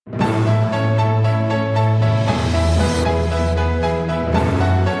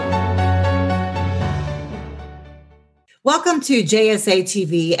Welcome to JSA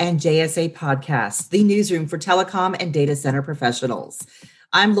TV and JSA Podcasts, the newsroom for telecom and data center professionals.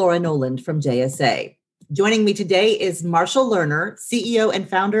 I'm Laura Noland from JSA. Joining me today is Marshall Lerner, CEO and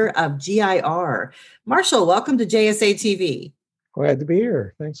founder of GIR. Marshall, welcome to JSA TV. Glad to be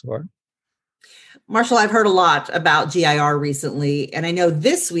here. Thanks, Laura. Marshall, I've heard a lot about GIR recently, and I know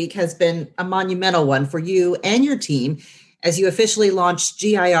this week has been a monumental one for you and your team as you officially launched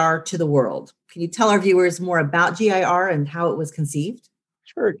GIR to the world. Can you tell our viewers more about GIR and how it was conceived?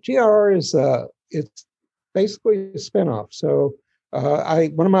 Sure. GIR is it's basically a spinoff. So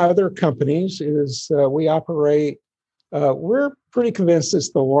one of my other companies is we operate, we're pretty convinced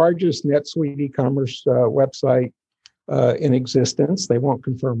it's the largest NetSuite e-commerce website in existence. They won't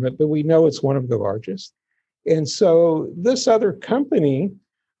confirm it, but we know it's one of the largest. And so this other company,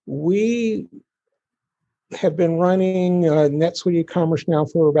 we have been running NetSuite e-commerce now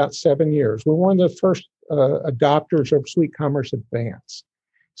for about 7 years. We're one of the first adopters of Suite Commerce Advanced.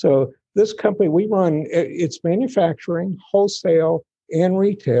 So this company, we run its manufacturing, wholesale, and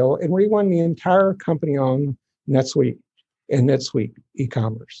retail, and we run the entire company on NetSuite and NetSuite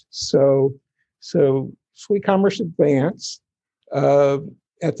e-commerce. So Suite Commerce Advanced,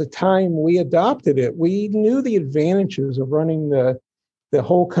 at the time we adopted it, we knew the advantages of running the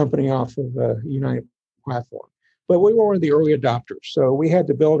whole company off of a United platform. But we were one of the early adopters. So we had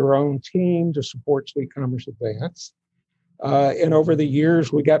to build our own team to support Suite Commerce Advanced. And over the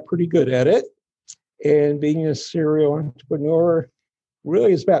years, we got pretty good at it. And being a serial entrepreneur,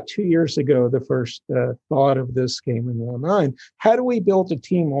 really is about 2 years ago, the first thought of this came into my mind. How do we build a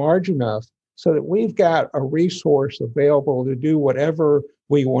team large enough so that we've got a resource available to do whatever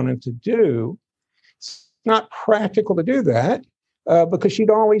we wanted to do? It's not practical to do that. Because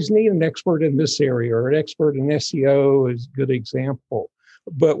you'd always need an expert in this area, or an expert in SEO is a good example.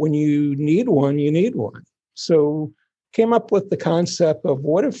 But when you need one, you need one. So came up with the concept of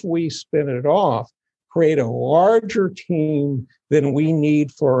what if we spin it off, create a larger team than we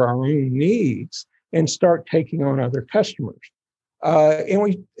need for our own needs, and start taking on other customers. And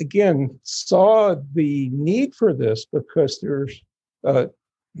we, again, saw the need for this because there's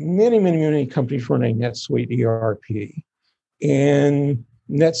many companies running NetSuite ERP. And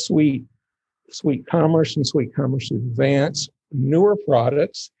NetSuite, Suite Commerce, and Suite Commerce Advanced, newer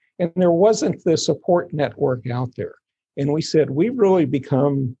products, and there wasn't the support network out there. And we said, we've really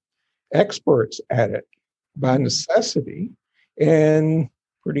become experts at it by necessity and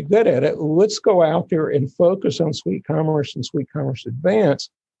pretty good at it. Let's go out there and focus on Suite Commerce and Suite Commerce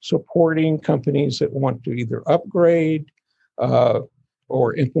Advanced, supporting companies that want to either upgrade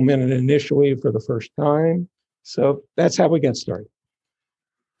or implement it initially for the first time. So that's how we get started.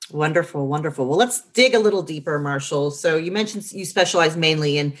 Wonderful, wonderful. Well, let's dig a little deeper, Marshall. So you mentioned you specialize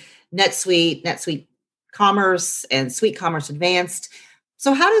mainly in NetSuite, NetSuite Commerce, and Suite Commerce Advanced.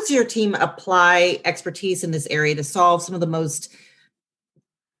 So how does your team apply expertise in this area to solve some of the most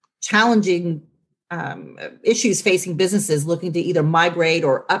challenging issues facing businesses looking to either migrate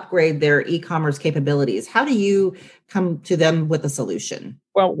or upgrade their e-commerce capabilities? How do you come to them with a solution?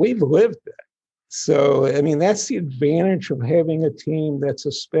 Well, we've lived it. So, I mean, that's the advantage of having a team that's a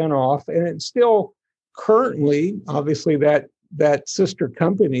spinoff. And it's still currently, obviously, that sister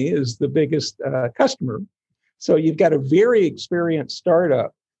company is the biggest customer. So you've got a very experienced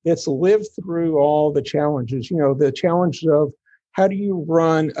startup that's lived through all the challenges, the challenges of how do you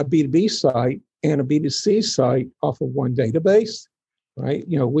run a B2B site and a B2C site off of one database, right?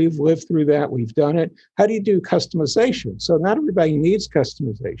 We've lived through that. We've done it. How do you do customization? So not everybody needs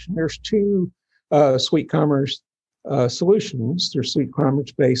customization. There's two Suite Commerce solutions. There's Suite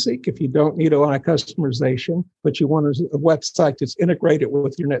Commerce Basic, if you don't need a lot of customization, but you want a website that's integrated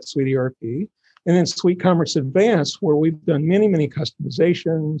with your NetSuite ERP. And then Suite Commerce Advanced, where we've done many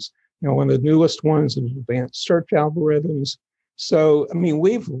customizations. One of the newest ones is advanced search algorithms. So, I mean,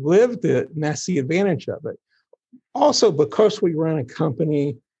 we've lived it, and that's the advantage of it. Also, because we run a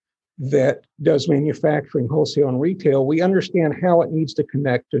company that does manufacturing, wholesale, and retail, we understand how it needs to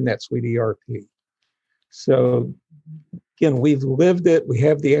connect to NetSuite ERP. So again, we've lived it, we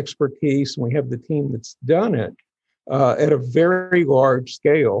have the expertise, and we have the team that's done it at a very large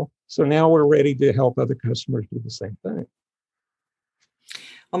scale. So now we're ready to help other customers do the same thing.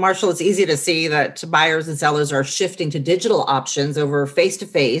 Well, Marshall, it's easy to see that buyers and sellers are shifting to digital options over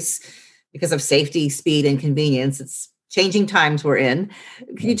face-to-face because of safety, speed, and convenience. It's changing times we're in.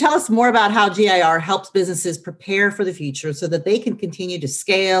 Can you tell us more about how GIR helps businesses prepare for the future so that they can continue to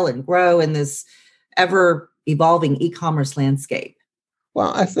scale and grow in this ever-evolving e-commerce landscape?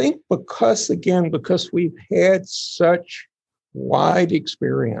 Well, I think because we've had such wide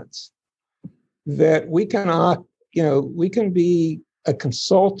experience that we can we can be a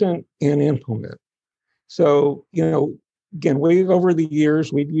consultant and implement. So, again, over the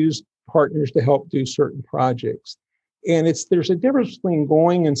years, we've used partners to help do certain projects. And there's a difference between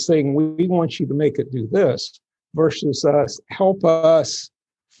going and saying, we want you to make it do this versus help us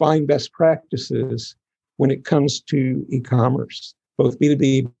find best practices when it comes to e-commerce, both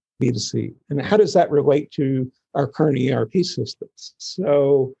B2B, B2C. And how does that relate to our current ERP systems?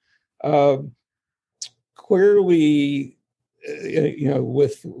 So clearly,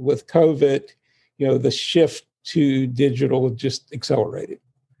 with COVID, the shift to digital just accelerated.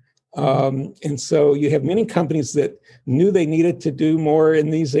 And so you have many companies that knew they needed to do more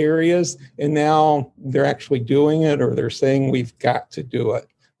in these areas, and now they're actually doing it, or they're saying we've got to do it.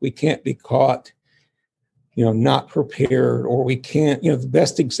 We can't be caught, not prepared, or we can't, the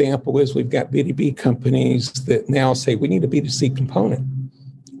best example is we've got B2B companies that now say we need a B2C component.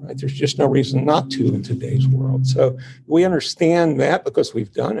 Right? There's just no reason not to in today's world. So we understand that because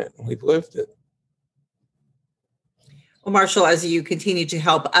we've done it and we've lived it. Well, Marshall, as you continue to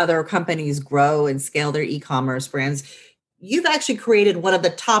help other companies grow and scale their e-commerce brands, you've actually created one of the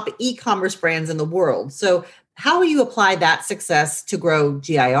top e-commerce brands in the world. So how will you apply that success to grow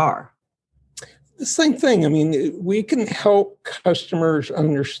GIR? The same thing. I mean, we can help customers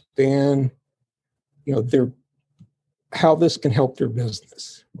understand, how this can help their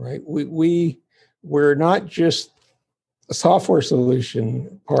business, right? We're not just a software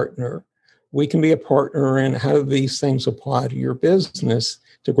solution partner. We can be a partner in how do these things apply to your business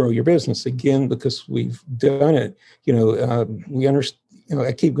to grow your business. Again, because we've done it, we understand,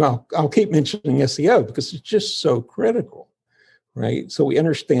 I'll keep mentioning SEO because it's just so critical, right? So we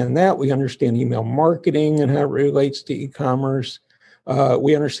understand that. We understand email marketing and how it relates to e-commerce.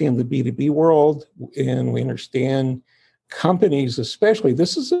 We understand the B2B world, and we understand companies, especially.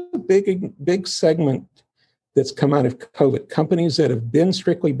 This is a big segment that's come out of COVID. Companies that have been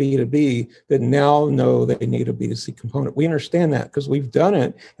strictly B2B that now know they need a B2C component. We understand that because we've done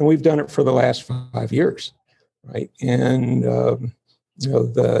it, and we've done it for the last 5 years, right? And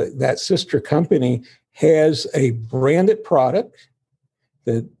that sister company has a branded product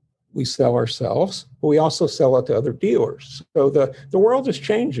that we sell ourselves, but we also sell it to other dealers. So the world is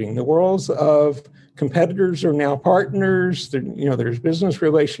changing. The worlds of competitors are now partners. There's business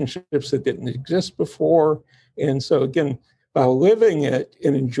relationships that didn't exist before. And so again, by living it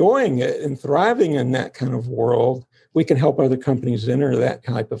and enjoying it and thriving in that kind of world, we can help other companies enter that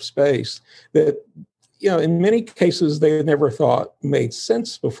type of space that, in many cases they never thought made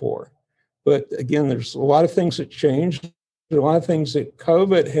sense before. But again, there's a lot of things that changed. There's a lot of things that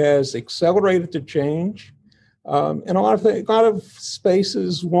COVID has accelerated to change. And a lot of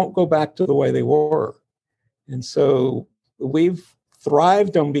spaces won't go back to the way they were. And so we've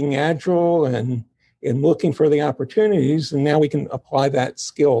thrived on being agile and looking for the opportunities, and now we can apply that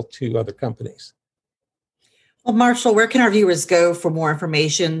skill to other companies. Well, Marshall, where can our viewers go for more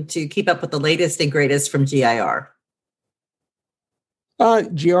information to keep up with the latest and greatest from GIR?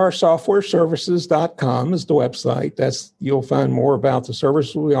 GRsoftwareservices.com is the website. You'll find more about the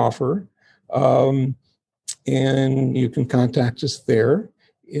services we offer. And you can contact us there.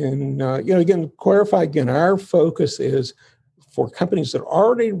 And, again, clarify again, our focus is for companies that are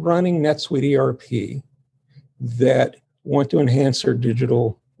already running NetSuite ERP that want to enhance their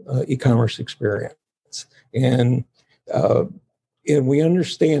digital e-commerce experience. And we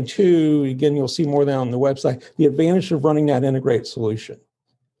understand, too, again, you'll see more down on the website, the advantage of running that integrated solution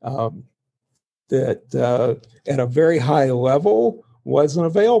that at a very high level wasn't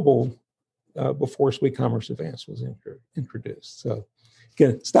available before Suite Commerce Advanced was introduced. So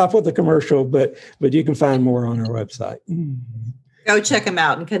again, stop with the commercial, but you can find more on our website. Go check them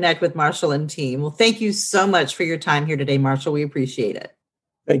out and connect with Marshall and team. Well, thank you so much for your time here today, Marshall. We appreciate it.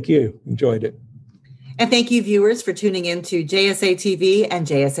 Thank you. Enjoyed it. And thank you, viewers, for tuning in to JSA TV and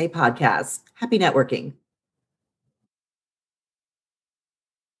JSA Podcasts. Happy networking.